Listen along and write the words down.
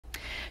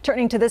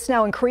Turning to this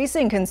now,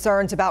 increasing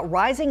concerns about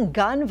rising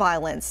gun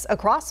violence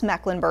across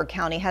Mecklenburg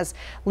County has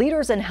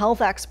leaders and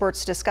health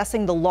experts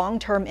discussing the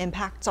long-term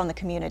impacts on the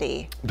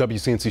community.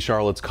 WCNC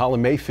Charlotte's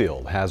Colin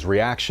Mayfield has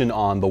reaction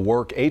on the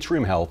work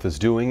Atrium Health is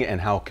doing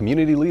and how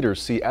community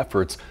leaders see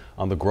efforts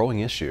on the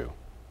growing issue.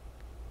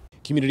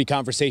 Community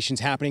conversations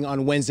happening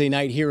on Wednesday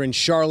night here in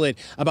Charlotte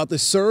about the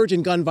surge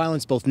in gun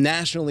violence both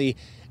nationally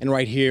and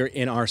right here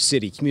in our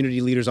city.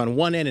 Community leaders on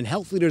one end and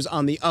health leaders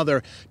on the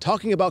other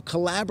talking about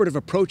collaborative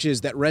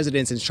approaches that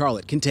residents in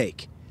Charlotte can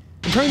take.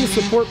 I'm trying to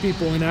support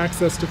people in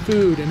access to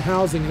food and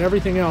housing and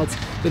everything else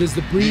that is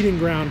the breeding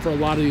ground for a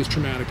lot of these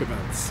traumatic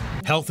events.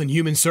 Health and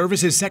Human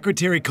Services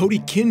Secretary Cody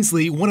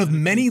Kinsley, one of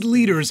many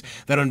leaders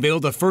that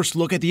unveiled a first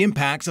look at the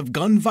impacts of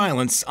gun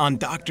violence on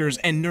doctors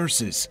and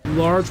nurses.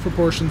 Large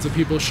proportions of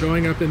people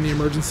showing up in the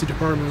emergency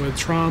department with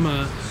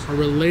trauma are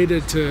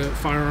related to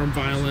firearm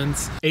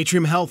violence.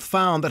 Atrium Health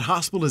found that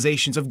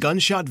hospitalizations of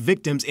gunshot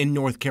victims in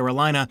North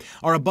Carolina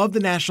are above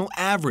the national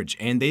average,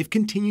 and they've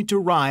continued to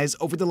rise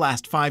over the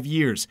last 5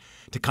 years.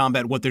 To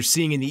combat what they're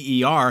seeing in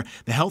the ER,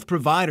 the health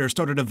provider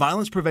started a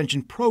violence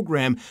prevention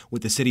program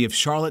with the city of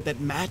Charlotte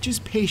that matches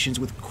patients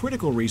with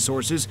critical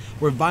resources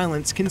where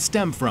violence can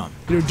stem from.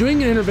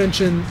 Doing an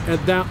intervention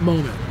at that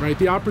moment, right?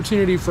 The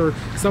opportunity for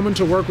someone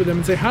to work with them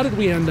and say, how did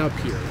we end up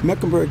here?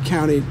 Mecklenburg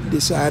County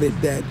decided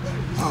that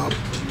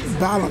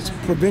violence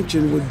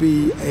prevention would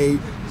be a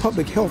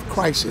public health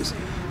crisis.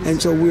 And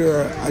so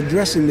we're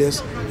addressing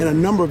this in a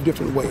number of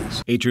different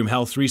ways. Atrium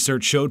Health's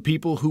research showed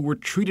people who were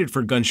treated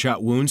for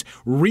gunshot wounds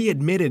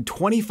readmitted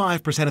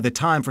 25% of the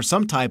time for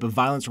some type of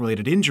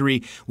violence-related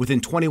injury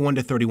within 21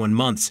 to 31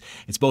 months.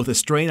 It's both a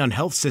strain on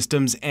health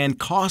systems and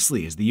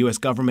costly, as the U.S.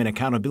 Government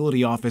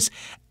Accountability Office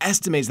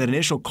estimates that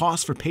initial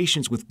costs for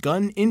patients with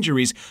gun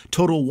injuries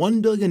total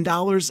 $1 billion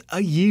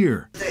a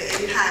year.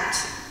 The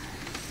impact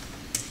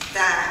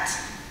that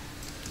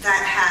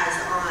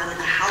has on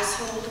a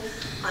household,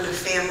 on a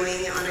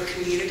family, on a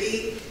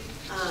community,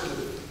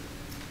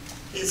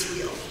 is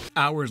real.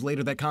 Hours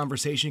later, that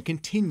conversation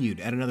continued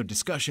at another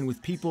discussion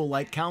with people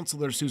like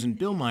counselor Susan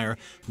Billmeyer,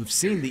 who've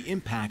seen the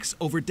impacts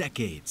over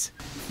decades.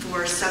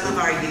 For some of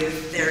our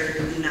youth,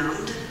 they're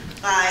numbed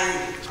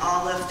by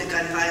all of the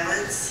gun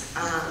violence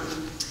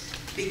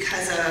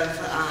because of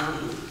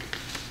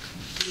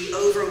the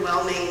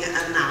overwhelming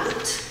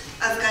amount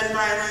of gun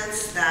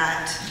violence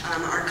that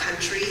our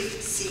country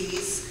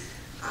sees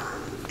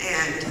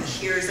and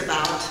hears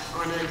about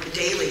on a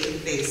daily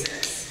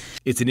basis.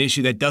 It's an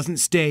issue that doesn't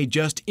stay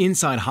just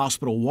inside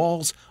hospital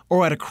walls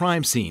or at a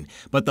crime scene,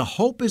 but the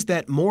hope is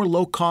that more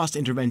low-cost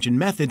intervention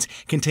methods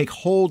can take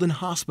hold in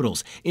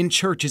hospitals, in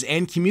churches,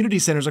 and community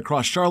centers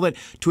across Charlotte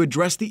to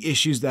address the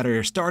issues that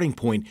are a starting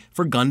point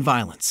for gun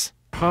violence.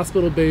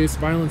 Hospital-based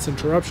violence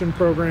interruption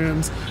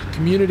programs,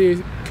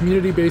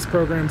 community-based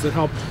programs that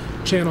help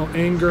channel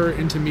anger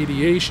into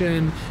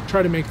mediation,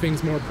 try to make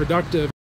things more productive.